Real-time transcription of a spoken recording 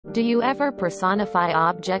Do you ever personify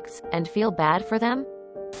objects and feel bad for them?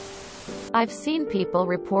 I've seen people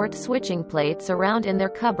report switching plates around in their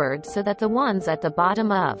cupboard so that the ones at the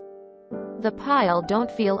bottom of the pile don't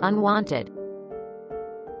feel unwanted.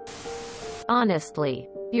 Honestly,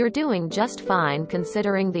 you're doing just fine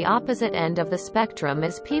considering the opposite end of the spectrum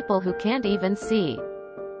is people who can't even see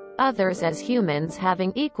others as humans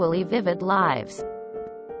having equally vivid lives.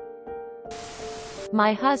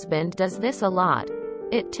 My husband does this a lot.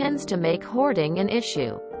 It tends to make hoarding an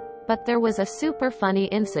issue. But there was a super funny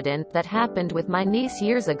incident that happened with my niece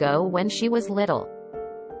years ago when she was little.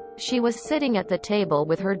 She was sitting at the table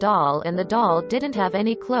with her doll and the doll didn't have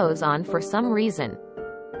any clothes on for some reason.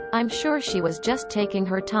 I'm sure she was just taking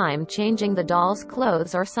her time changing the doll's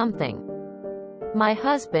clothes or something. My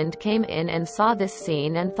husband came in and saw this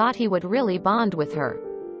scene and thought he would really bond with her.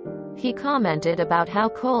 He commented about how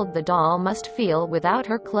cold the doll must feel without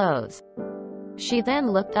her clothes. She then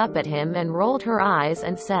looked up at him and rolled her eyes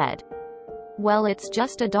and said, "Well, it's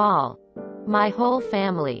just a doll." My whole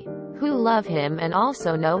family, who love him and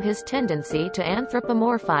also know his tendency to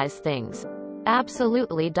anthropomorphize things,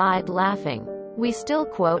 absolutely died laughing. We still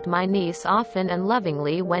quote my niece often and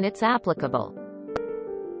lovingly when it's applicable.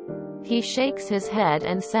 He shakes his head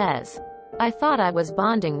and says, "I thought I was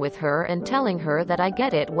bonding with her and telling her that I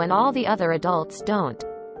get it when all the other adults don't.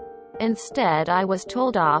 Instead, I was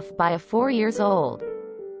told off by a 4-year-old."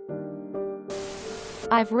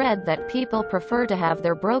 I've read that people prefer to have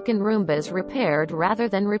their broken Roombas repaired rather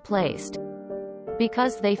than replaced,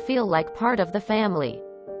 because they feel like part of the family.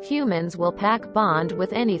 Humans will pack bond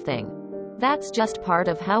with anything. That's just part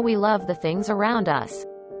of how we love the things around us.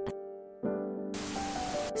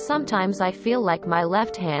 Sometimes I feel like my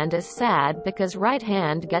left hand is sad because right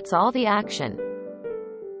hand gets all the action.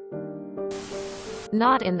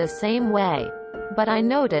 Not in the same way. But I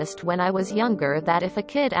noticed when I was younger that if a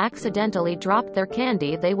kid accidentally dropped their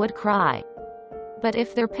candy they would cry. But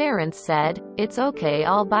if their parents said, "It's okay,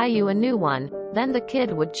 I'll buy you a new one," then the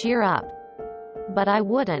kid would cheer up. But I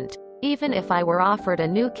wouldn't. Even if I were offered a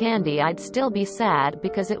new candy I'd still be sad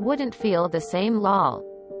because it wouldn't feel the same lol.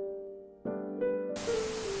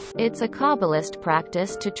 It's a Kabbalist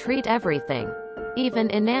practice to treat everything, even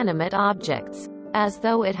inanimate objects, as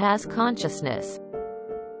though it has consciousness.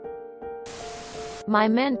 My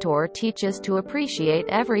mentor teaches to appreciate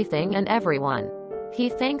everything and everyone. He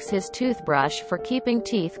thanks his toothbrush for keeping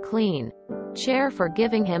teeth clean, chair for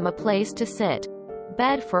giving him a place to sit,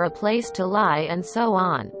 bed for a place to lie, and so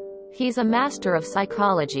on. He's a master of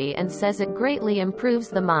psychology and says it greatly improves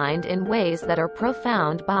the mind in ways that are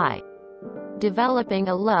profound by developing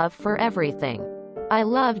a love for everything. I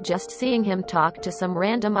love just seeing him talk to some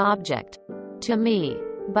random object. To me.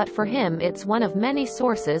 But for him it's one of many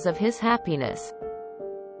sources of his happiness.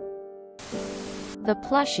 The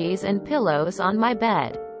plushies and pillows on my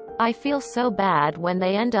bed. I feel so bad when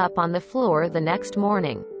they end up on the floor the next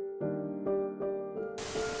morning.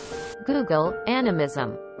 Google,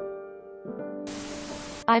 animism.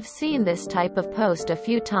 I've seen this type of post a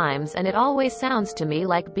few times and it always sounds to me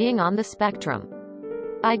like being on the spectrum.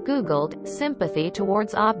 I googled sympathy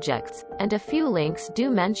towards objects, and a few links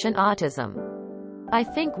do mention autism. I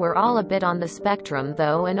think we're all a bit on the spectrum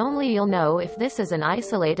though, and only you'll know if this is an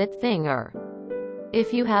isolated thing or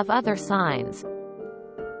if you have other signs.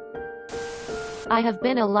 I have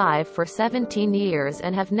been alive for 17 years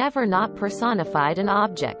and have never not personified an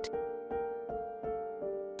object.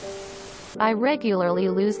 I regularly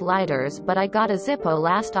lose lighters, but I got a Zippo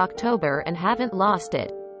last October and haven't lost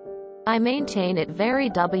it. I maintain it very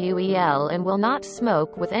well and will not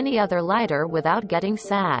smoke with any other lighter without getting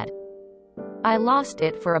sad. I lost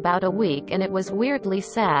it for about a week and it was weirdly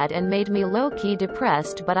sad and made me low-key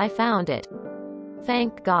depressed, but I found it.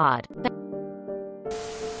 Thank God.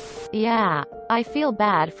 Yeah, I feel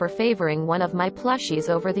bad for favoring one of my plushies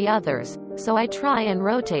over the others, so I try and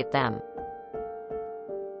rotate them.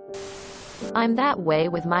 I'm that way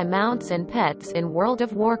with my mounts and pets in World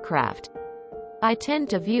of Warcraft. I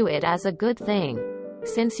tend to view it as a good thing,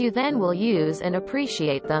 since you then will use and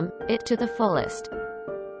appreciate them, it to the fullest.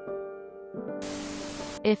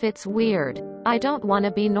 If it's weird, I don't want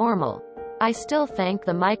to be normal. I still thank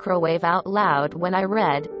the microwave out loud when I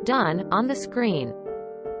read, "Done," on the screen.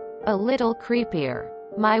 A little creepier.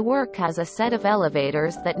 My work has a set of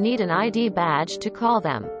elevators that need an ID badge to call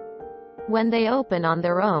them. When they open on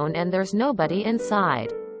their own and there's nobody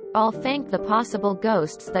inside, I'll thank the possible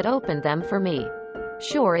ghosts that opened them for me.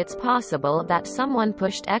 Sure, it's possible that someone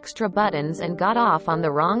pushed extra buttons and got off on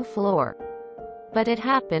the wrong floor. But it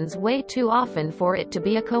happens way too often for it to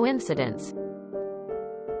be a coincidence.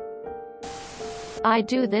 I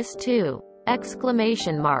do this too.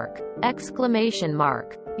 Exclamation mark. Exclamation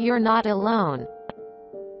mark. You're not alone.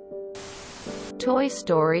 Toy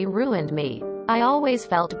Story ruined me. I always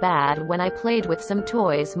felt bad when I played with some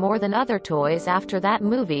toys more than other toys after that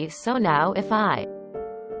movie, so now if I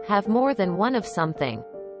have more than one of something,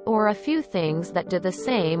 or a few things that do the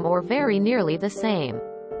same or very nearly the same,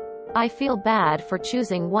 I feel bad for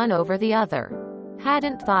choosing one over the other.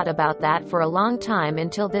 Hadn't thought about that for a long time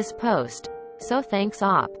until this post, so thanks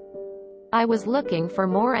op. I was looking for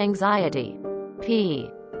more anxiety. P.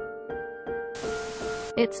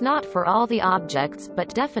 It's not for all the objects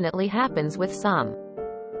but definitely happens with some.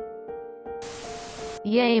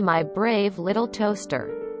 Yay my brave little toaster.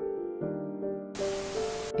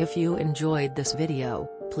 If you enjoyed this video,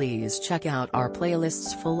 please check out our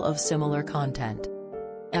playlists full of similar content.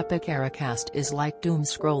 Epic Ericast is like doom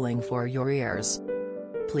scrolling for your ears.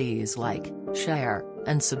 Please like, share,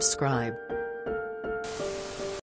 and subscribe.